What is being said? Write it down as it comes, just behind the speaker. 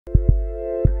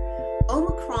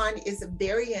Omicron is a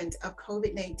variant of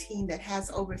COVID-19 that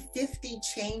has over 50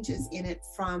 changes in it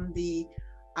from the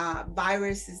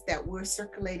viruses that were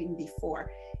circulating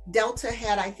before. Delta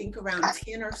had, I think, around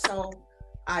 10 or so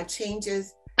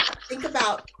changes. Think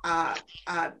about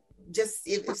just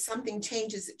if something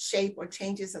changes its shape or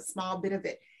changes a small bit of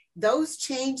it, those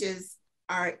changes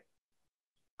are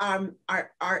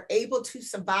able to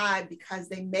survive because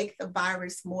they make the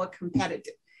virus more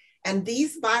competitive. And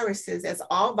these viruses, as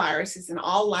all viruses and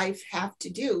all life have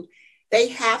to do, they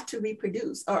have to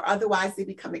reproduce or otherwise they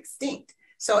become extinct.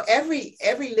 So every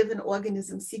living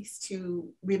organism seeks to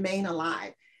remain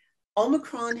alive.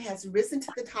 Omicron has risen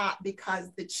to the top because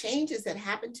the changes that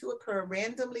happen to occur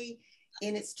randomly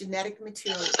in its genetic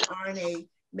material, RNA,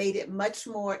 made it much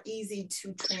more easy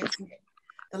to transmit.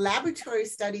 The laboratory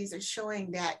studies are showing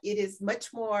that it is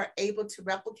much more able to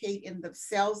replicate in the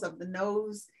cells of the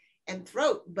nose and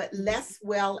throat, but less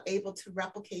well able to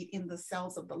replicate in the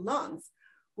cells of the lungs,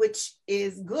 which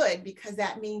is good because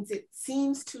that means it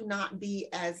seems to not be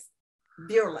as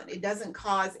virulent. It doesn't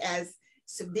cause as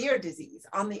severe disease.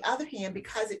 On the other hand,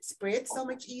 because it spreads so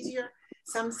much easier,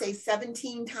 some say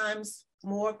 17 times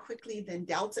more quickly than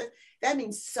Delta, that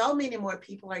means so many more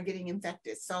people are getting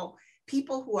infected. So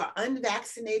people who are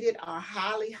unvaccinated are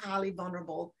highly, highly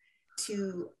vulnerable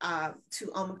to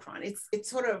Omicron. It's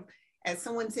sort of, as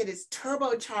someone said, it's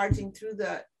turbocharging through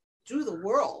the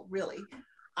world, really.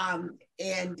 And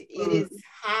it is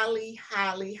highly,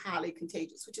 highly, highly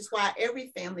contagious, which is why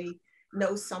every family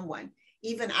knows someone.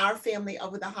 Even our family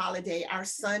over the holiday, our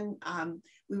son,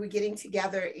 we were getting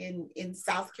together in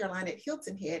South Carolina at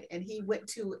Hilton Head, and he went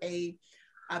to a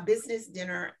business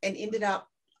dinner and ended up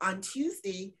on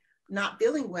Tuesday not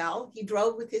feeling well. He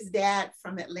drove with his dad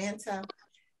from Atlanta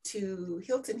to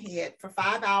Hilton Head for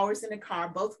 5 hours in a car.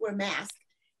 Both were masked.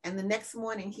 And the next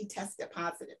morning he tested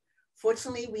positive.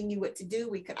 Fortunately, we knew what to do.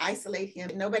 We could isolate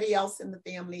him. Nobody else in the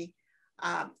family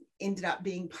ended up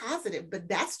being positive, but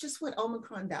that's just what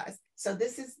Omicron does. So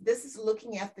this is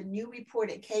looking at the new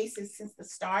reported cases since the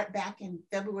start back in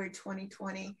February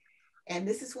 2020. And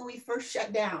this is when we first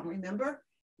shut down, remember?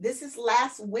 This is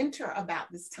last winter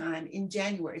about this time in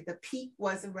January. The peak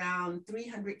was around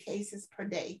 300 cases per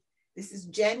day. This is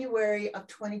January of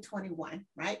 2021,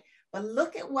 right? But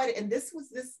look at what, and this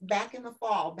was back in the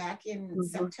fall, back in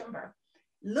September.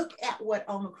 Look at what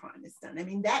Omicron has done. I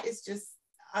mean, that is just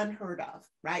unheard of,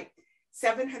 right?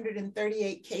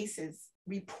 738 cases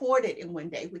reported in one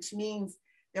day, which means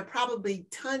there are probably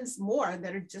tons more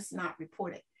that are just not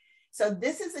reported. So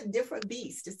this is a different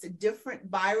beast. It's a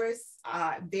different virus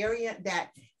variant that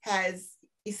has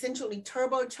essentially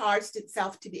turbocharged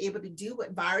itself to be able to do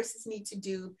what viruses need to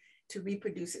do to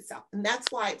reproduce itself. And that's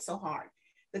why it's so hard.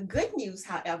 The good news,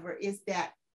 however, is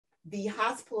that the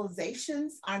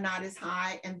hospitalizations are not as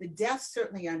high and the deaths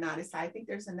certainly are not as high. I think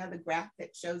there's another graph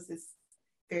that shows this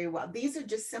very well. These are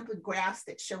just simple graphs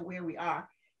that show where we are.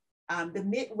 The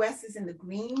Midwest is in the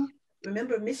green.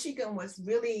 Remember, Michigan was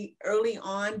really early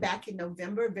on back in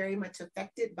November, very much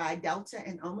affected by Delta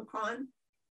and Omicron.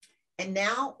 And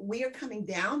now we are coming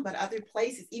down, but other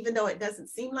places, even though it doesn't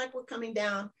seem like we're coming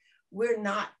down, we're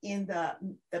not in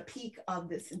the peak of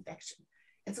this infection.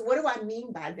 And so what do I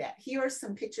mean by that? Here are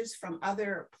some pictures from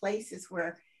other places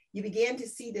where you began to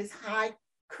see this high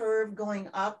curve going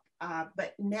up,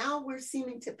 but now we're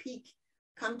seeming to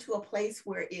come to a place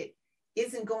where it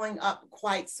isn't going up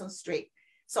quite so straight.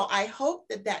 So I hope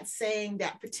that that's saying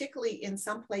that particularly in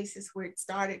some places where it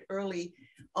started early,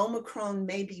 Omicron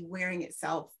may be wearing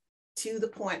itself to the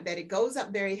point that it goes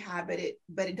up very high,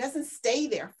 but it doesn't stay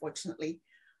there, fortunately,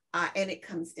 and it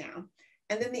comes down.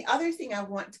 And then the other thing I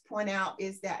want to point out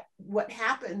is that what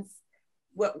happens,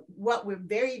 what we're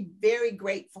very, very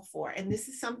grateful for, and this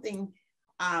is something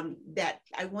that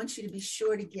I want you to be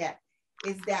sure to get,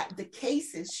 is that the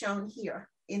cases shown here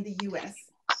in the US,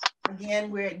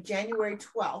 again, we're at January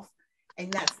 12th, and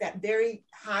that's that very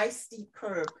high, steep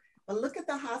curve. But look at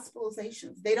the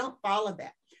hospitalizations. They don't follow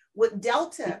that. With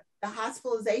Delta, the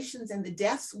hospitalizations and the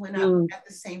deaths went up at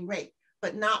the same rate,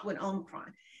 but not with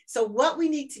Omicron. So what we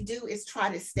need to do is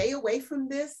try to stay away from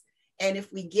this. And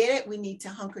if we get it, we need to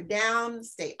hunker down,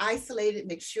 stay isolated,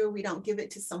 make sure we don't give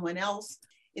it to someone else.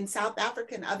 In South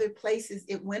Africa and other places,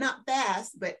 it went up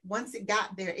fast, but once it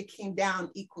got there, it came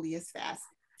down equally as fast.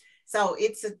 So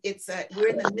we're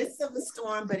in the midst of the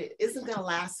storm, but it isn't going to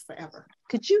last forever.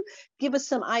 Could you give us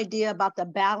some idea about the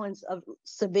balance of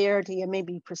severity and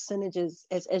maybe percentages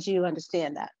as you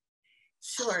understand that?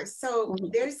 Sure. So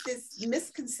there's this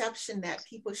misconception that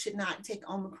people should not take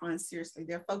Omicron seriously.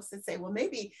 There are folks that say, well,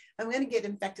 maybe I'm going to get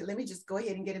infected. Let me just go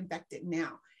ahead and get infected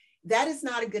now. That is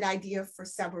not a good idea for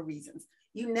several reasons.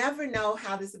 You never know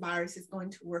how this virus is going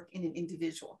to work in an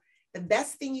individual. The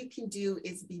best thing you can do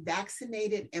is be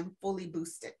vaccinated and fully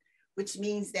boosted, which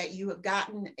means that you have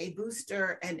gotten a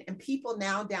booster, and people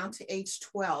now down to age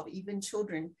 12, even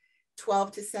children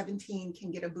 12 to 17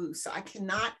 can get a boost. So I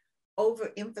cannot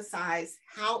overemphasize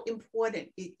how important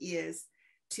it is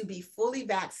to be fully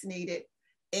vaccinated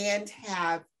and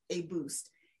have a boost.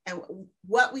 And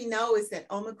what we know is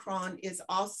that Omicron is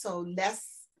also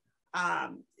less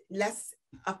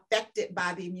affected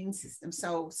by the immune system.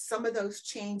 So some of those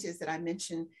changes that I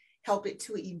mentioned help it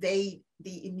to evade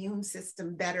the immune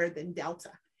system better than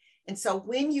Delta. And so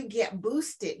when you get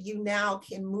boosted, you now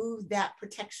can move that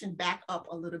protection back up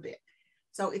a little bit.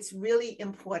 So it's really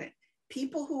important.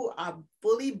 People who are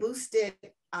fully boosted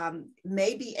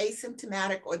may be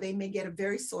asymptomatic, or they may get a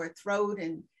very sore throat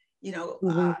and,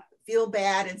 feel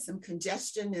bad and some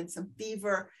congestion and some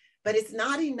fever, but it's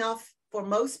not enough for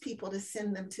most people to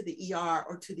send them to the ER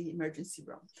or to the emergency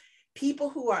room. People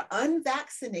who are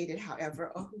unvaccinated,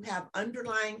 however, or who have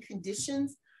underlying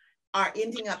conditions are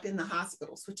ending up in the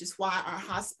hospitals, which is why our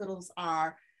hospitals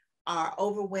are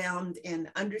overwhelmed and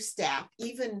understaffed.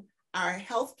 Even our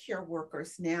healthcare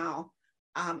workers now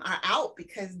are out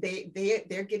because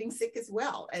they're getting sick as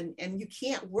well. And you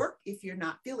can't work if you're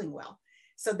not feeling well.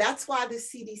 So that's why the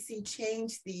CDC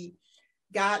changed the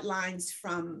guidelines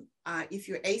from if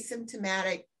you're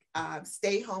asymptomatic,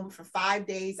 stay home for 5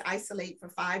 days, isolate for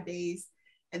 5 days.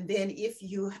 And then if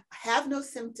you have no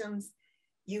symptoms,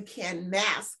 you can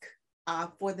mask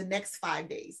for the next 5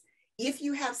 days. If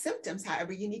you have symptoms,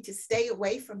 however, you need to stay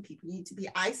away from people. You need to be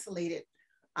isolated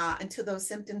until those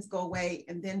symptoms go away.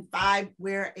 And then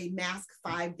wear a mask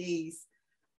 5 days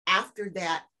after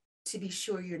that to be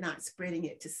sure you're not spreading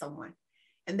it to someone.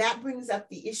 And that brings up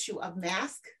the issue of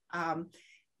mask.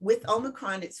 With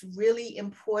Omicron, it's really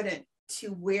important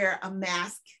to wear a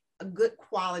mask, a good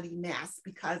quality mask,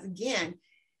 because again,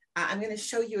 I'm going to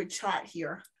show you a chart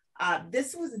here.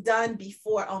 This was done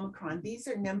before Omicron. These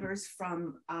are numbers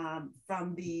from a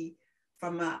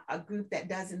group that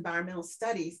does environmental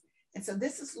studies. And so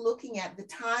this is looking at the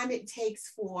time it takes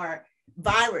for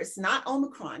virus, not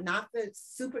Omicron, not the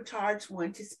supercharged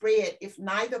one, to spread if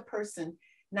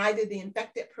neither the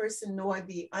infected person nor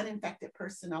the uninfected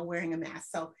person are wearing a mask.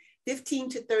 So 15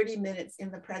 to 30 minutes in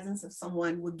the presence of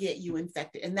someone will get you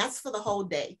infected. And that's for the whole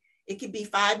day. It could be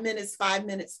 5 minutes, 5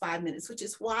 minutes, 5 minutes, which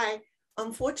is why,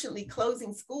 unfortunately,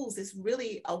 closing schools is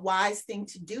really a wise thing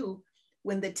to do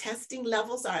when the testing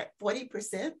levels are at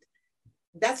 40%.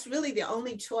 That's really the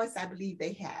only choice I believe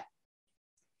they had.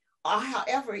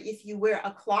 However, if you wear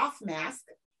a cloth mask,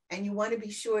 and you want to be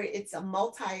sure it's a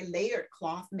multi-layered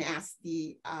cloth mask,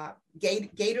 the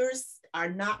gaiters are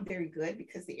not very good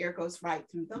because the air goes right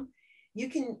through them. You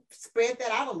can spread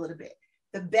that out a little bit.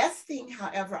 The best thing,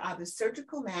 however, are the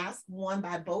surgical masks worn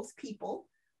by both people,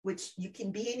 which you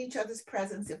can be in each other's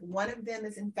presence. If one of them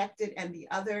is infected and the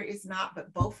other is not,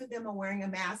 but both of them are wearing a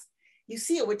mask, you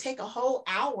see it would take a whole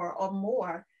hour or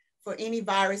more for any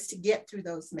virus to get through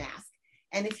those masks.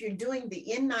 And if you're doing the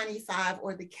N95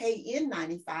 or the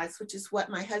KN95s, which is what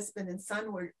my husband and son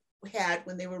had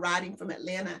when they were riding from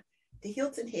Atlanta to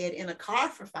Hilton Head in a car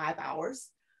for 5 hours,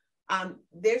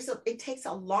 it takes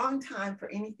a long time for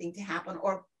anything to happen,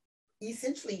 or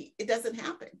essentially it doesn't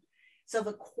happen. So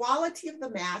the quality of the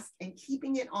mask and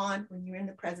keeping it on when you're in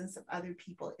the presence of other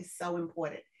people is so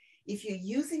important. If you're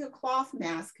using a cloth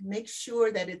mask, make sure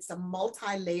that it's a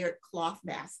multi-layered cloth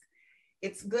mask.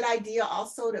 It's a good idea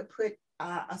also to put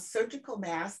a surgical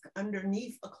mask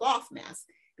underneath a cloth mask,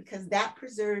 because that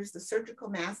preserves the surgical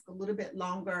mask a little bit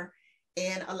longer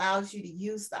and allows you to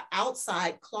use the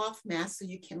outside cloth mask so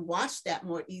you can wash that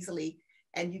more easily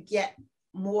and you get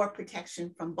more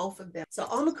protection from both of them. So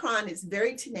Omicron is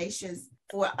very tenacious.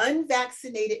 For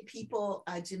unvaccinated people,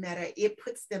 Jametta, it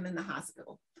puts them in the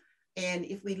hospital. And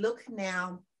if we look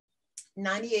now,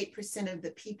 98% of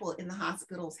the people in the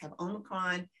hospitals have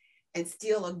Omicron, and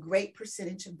still a great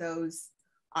percentage of those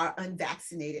are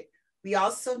unvaccinated. We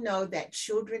also know that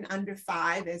children under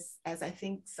 5, as I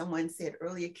think someone said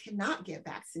earlier, cannot get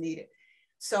vaccinated.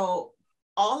 So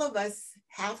all of us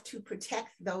have to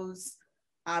protect those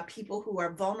people who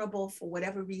are vulnerable for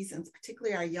whatever reasons,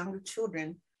 particularly our younger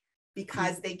children,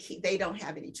 because they don't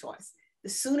have any choice. The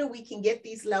sooner we can get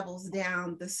these levels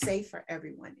down, the safer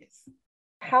everyone is.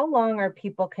 How long are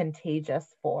people contagious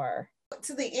for?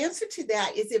 So the answer to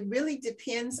that is it really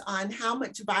depends on how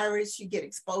much virus you get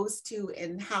exposed to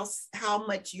and how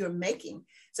much you're making.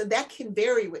 So that can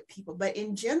vary with people, but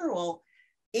in general,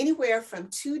 anywhere from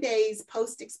 2 days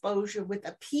post-exposure with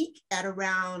a peak at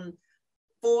around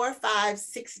 4, 5,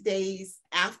 6 days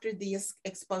after the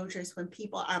exposures, when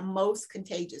people are most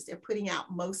contagious, they're putting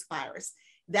out most virus.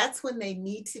 That's when they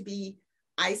need to be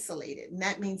isolated. And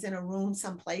that means in a room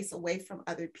someplace away from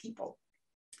other people.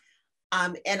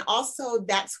 And also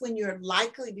that's when you're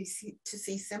likely to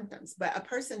see symptoms, but a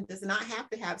person does not have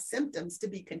to have symptoms to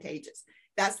be contagious.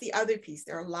 That's the other piece.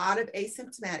 There are a lot of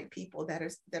asymptomatic people that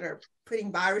are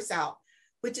putting virus out,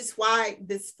 which is why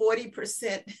this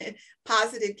 40%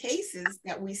 positive cases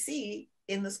that we see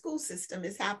in the school system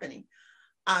is happening.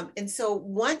 And so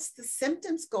once the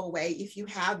symptoms go away, if you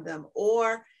have them,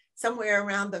 or somewhere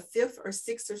around the 5th or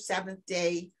 6th or 7th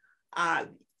day,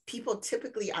 people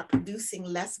typically are producing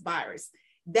less virus.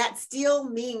 That still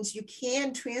means you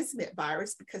can transmit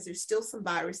virus because there's still some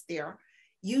virus there.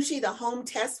 Usually the home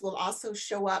test will also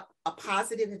show up a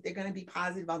positive if they're going to be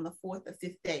positive on the 4th or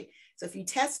 5th day. So if you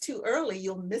test too early,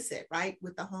 you'll miss it, right,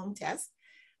 with the home test.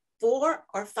 4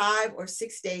 or 5 or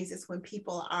 6 days is when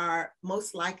people are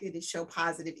most likely to show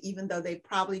positive, even though they've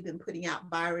probably been putting out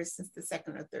virus since the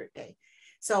 2nd or 3rd day.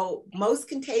 So most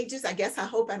contagious, I guess, I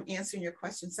hope I'm answering your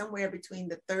question, somewhere between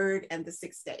the 3rd and the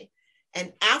 6th day.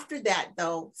 And after that,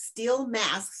 though, still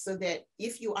mask so that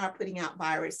if you are putting out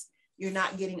virus, you're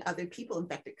not getting other people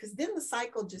infected, because then the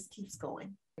cycle just keeps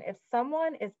going. If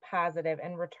someone is positive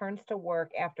and returns to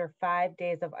work after 5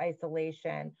 days of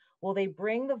isolation, will they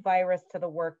bring the virus to the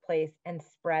workplace and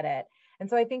spread it? And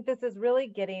so I think this is really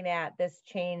getting at this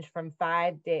change from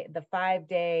the 5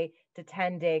 day to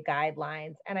 10 day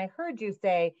guidelines. And I heard you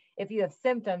say, if you have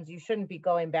symptoms, you shouldn't be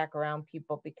going back around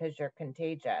people because you're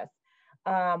contagious.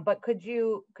 But could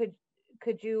you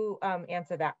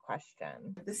answer that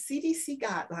question? The CDC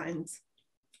guidelines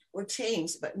were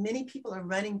changed, but many people are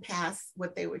running past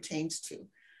what they were changed to.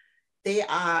 They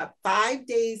are 5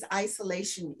 days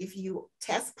isolation if you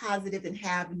test positive and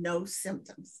have no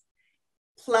symptoms,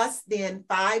 plus then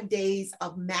 5 days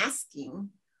of masking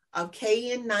of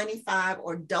KN95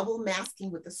 or double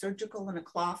masking with a surgical and a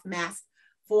cloth mask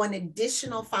for an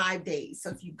additional 5 days.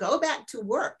 So if you go back to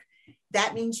work,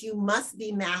 that means you must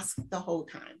be masked the whole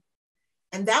time.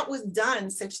 And that was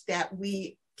done such that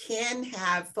we can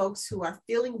have folks who are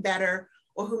feeling better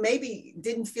or who maybe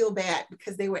didn't feel bad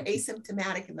because they were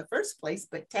asymptomatic in the first place,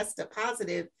 but tested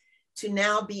positive, to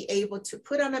now be able to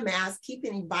put on a mask, keep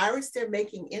any virus they're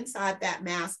making inside that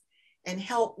mask, and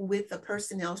help with the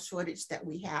personnel shortage that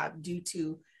we have due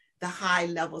to the high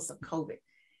levels of COVID.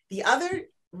 The other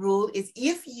rule is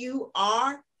if you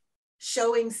are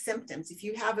showing symptoms, if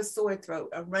you have a sore throat,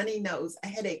 a runny nose, a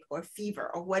headache, or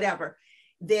fever, or whatever,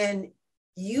 then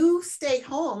you stay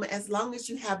home as long as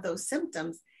you have those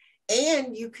symptoms,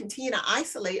 and you continue to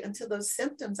isolate until those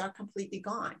symptoms are completely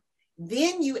gone.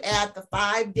 Then you add the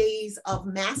 5 days of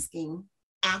masking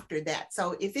after that.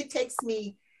 So if it takes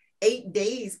me 8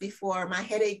 days before my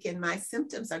headache and my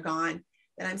symptoms are gone,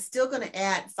 then I'm still going to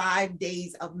add 5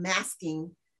 days of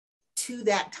masking to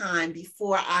that time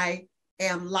before I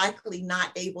am likely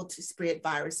not able to spread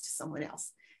virus to someone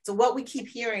else. So what we keep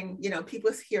hearing,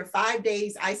 people hear 5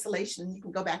 days isolation and you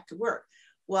can go back to work.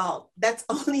 Well, that's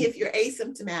only if you're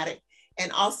asymptomatic,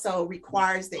 and also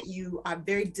requires that you are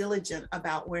very diligent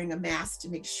about wearing a mask to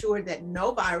make sure that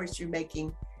no virus you're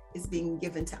making is being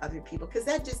given to other people, because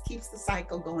that just keeps the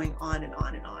cycle going on and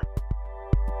on and on.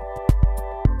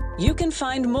 You can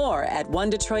find more at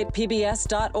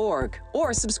onedetroitpbs.org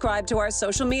or subscribe to our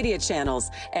social media channels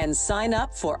and sign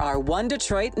up for our One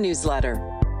Detroit newsletter.